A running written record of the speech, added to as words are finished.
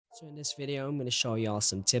So in this video, I'm going to show y'all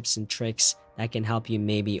some tips and tricks that can help you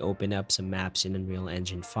maybe open up some maps in Unreal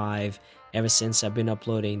Engine 5. Ever since I've been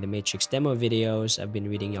uploading the Matrix demo videos, I've been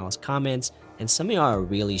reading y'all's comments, and some of y'all are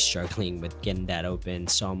really struggling with getting that open.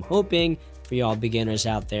 So I'm hoping for y'all beginners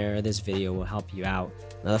out there, this video will help you out.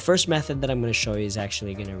 Now, the first method that I'm going to show you is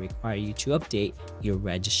actually going to require you to update your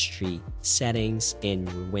registry settings in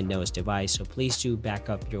your Windows device. So please do back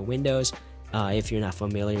up your Windows. If you're not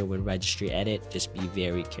familiar with registry edit, just be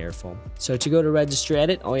very careful. So to go to registry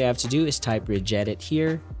edit, all you have to do is type regedit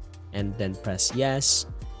here and then press yes.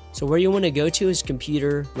 So where you want to go to is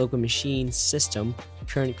computer, local machine, system,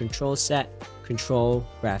 current control set, control,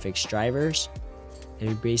 graphics drivers. And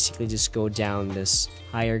you basically just go down this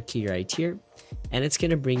hierarchy right here, and it's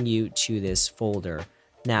going to bring you to this folder.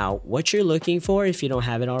 Now, what you're looking for, if you don't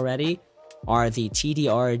have it already, are the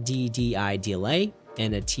TDR DDI delay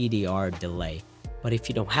and a TDR delay. But if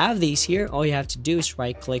you don't have these here, all you have to do is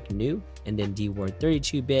right click new and then dword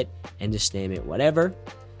 32-bit and just name it whatever.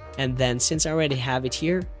 And then since I already have it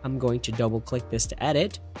here, I'm going to double click this to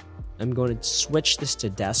edit. I'm going to switch this to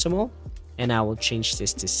decimal and I will change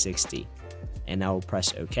this to 60 and I will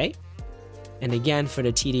press OK. And again, for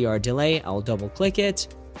the TDR delay, I'll double click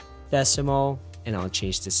it, decimal, and I'll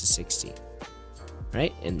change this to 60.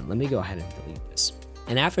 Right? And let me go ahead and delete this.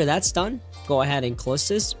 And after that's done, go ahead and close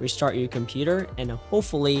this, restart your computer, and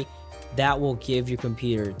hopefully that will give your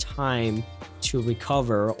computer time to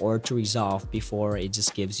recover or to resolve before it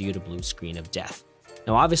just gives you the blue screen of death.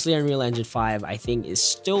 Now, obviously, Unreal Engine 5, I think, is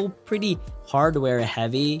still pretty hardware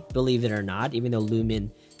heavy, believe it or not, even though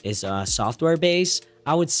Lumen is software based.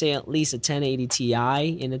 I would say at least a 1080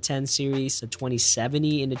 Ti in the 10 series, a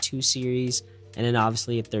 2070 in the 2 series, and then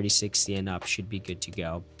obviously a 3060 and up should be good to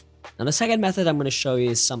go. Now, the second method I'm going to show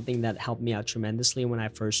you is something that helped me out tremendously when I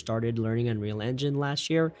first started learning Unreal Engine last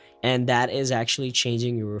year, and that is actually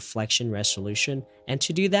changing your reflection resolution. And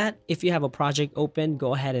to do that, if you have a project open,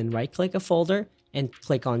 go ahead and right-click a folder and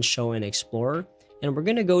click on Show in Explorer. And we're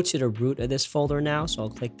going to go to the root of this folder now, so I'll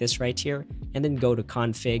click this right here, and then go to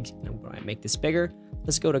Config, and I'm going to make this bigger.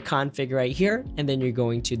 Let's go to Config right here, and then you're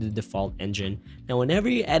going to the default engine. Now, whenever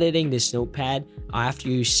you're editing this notepad, after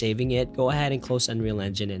you're saving it, go ahead and close Unreal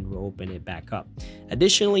Engine and we'll open it back up.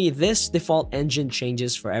 Additionally, this default engine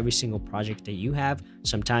changes for every single project that you have.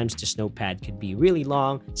 Sometimes this notepad could be really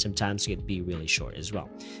long, sometimes it could be really short as well.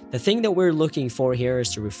 The thing that we're looking for here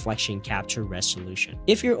is the reflection capture resolution.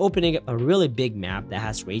 If you're opening a really big map that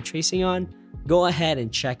has ray tracing on, go ahead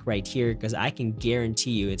and check right here, because I can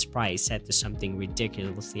guarantee you it's probably set to something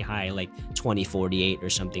ridiculously high, like 2048 or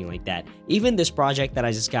something like that. Even this project that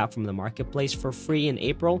I just got from the marketplace for free in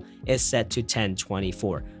April is set to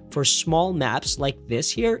 1024. For small maps like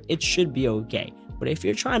this here, it should be okay. But if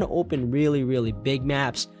you're trying to open really big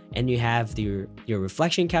maps and you have your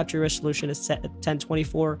reflection capture resolution is set at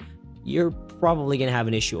 1024, you're probably going to have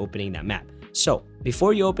an issue opening that map. So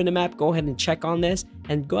before you open the map, go ahead and check on this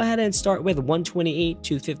and go ahead and start with 128,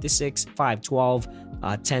 256, 512,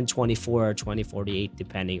 1024, or 2048,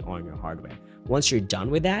 depending on your hardware. Once you're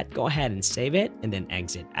done with that, go ahead and save it and then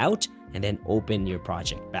exit out and then open your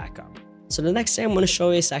project back up. So the next thing I'm going to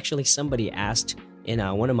show you is actually somebody asked in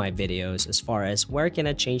one of my videos as far as where can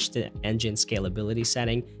I change the engine scalability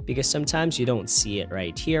setting, because sometimes you don't see it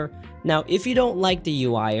right here. Now, if you don't like the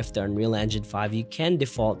UI of the Unreal Engine 5, you can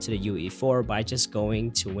default to the UE4 by just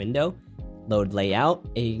going to Window, Load Layout,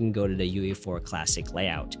 and you can go to the UE4 Classic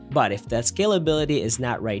Layout. But if that scalability is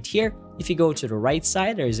not right here, if you go to the right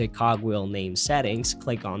side, there's a cogwheel named Settings,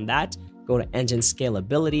 click on that, go to Engine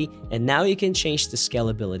Scalability, and now you can change the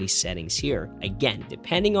scalability settings here. Again,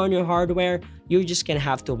 depending on your hardware, you're just going to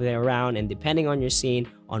have to play around, and depending on your scene,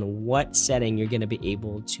 on what setting you're going to be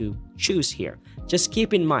able to choose here. Just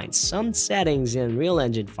keep in mind, some settings in Unreal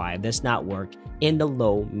Engine 5 does not work in the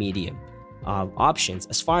low, medium options.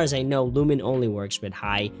 As far as I know, Lumen only works with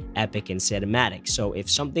high, epic, and cinematic. So if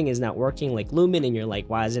something is not working like Lumen and you're like,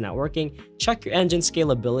 why is it not working? Check your engine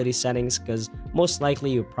scalability settings, because most likely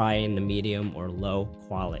you're probably in the medium or low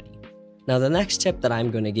quality. Now, the next tip that I'm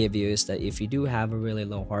going to give you is that if you do have a really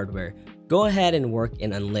low hardware, go ahead and work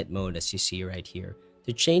in unlit mode, as you see right here.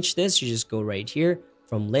 To change this, you just go right here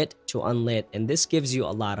from lit to unlit, and this gives you a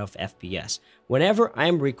lot of FPS. Whenever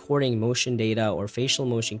I'm recording motion data or facial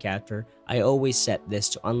motion capture, I always set this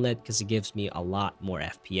to unlit because it gives me a lot more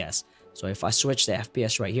FPS. So if I switch the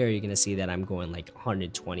FPS right here, you're going to see that I'm going like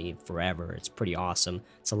 120 forever. It's pretty awesome.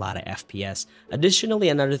 It's a lot of FPS. Additionally,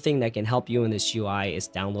 another thing that can help you in this UI is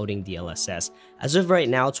downloading DLSS. As of right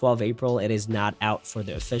now, 12 April, it is not out for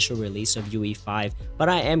the official release of UE5, but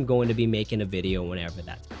I am going to be making a video whenever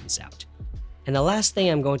that comes out. And the last thing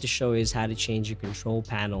I'm going to show is how to change your control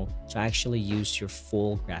panel to actually use your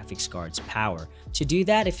full graphics card's power. To do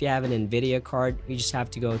that, if you have an NVIDIA card, you just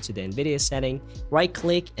have to go to the NVIDIA setting, right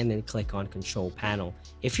click, and then click on control panel.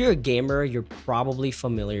 If you're a gamer, you're probably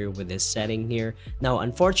familiar with this setting here. Now,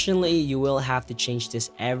 unfortunately, you will have to change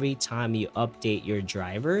this every time you update your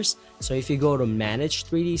drivers. So if you go to manage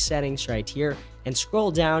 3D settings right here, and scroll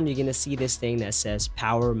down, you're gonna see this thing that says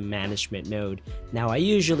power management mode. Now, I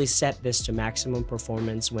usually set this to maximum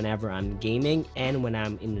performance whenever I'm gaming and when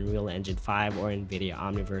I'm in Unreal Engine 5 or NVIDIA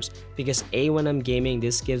Omniverse, because when I'm gaming,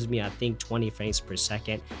 this gives me, I think, 20 frames per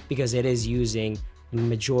second because it is using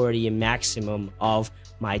majority and maximum of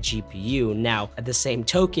my GPU. Now, at the same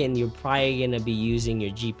token, you're probably gonna be using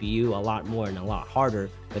your GPU a lot more and a lot harder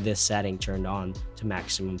with this setting turned on to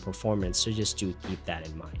maximum performance, so just do keep that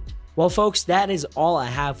in mind. Well, folks, that is all I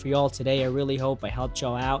have for y'all today. I really hope I helped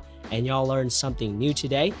y'all out and y'all learned something new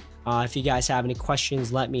today. If you guys have any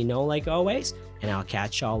questions, let me know like always, and I'll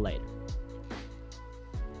catch y'all later.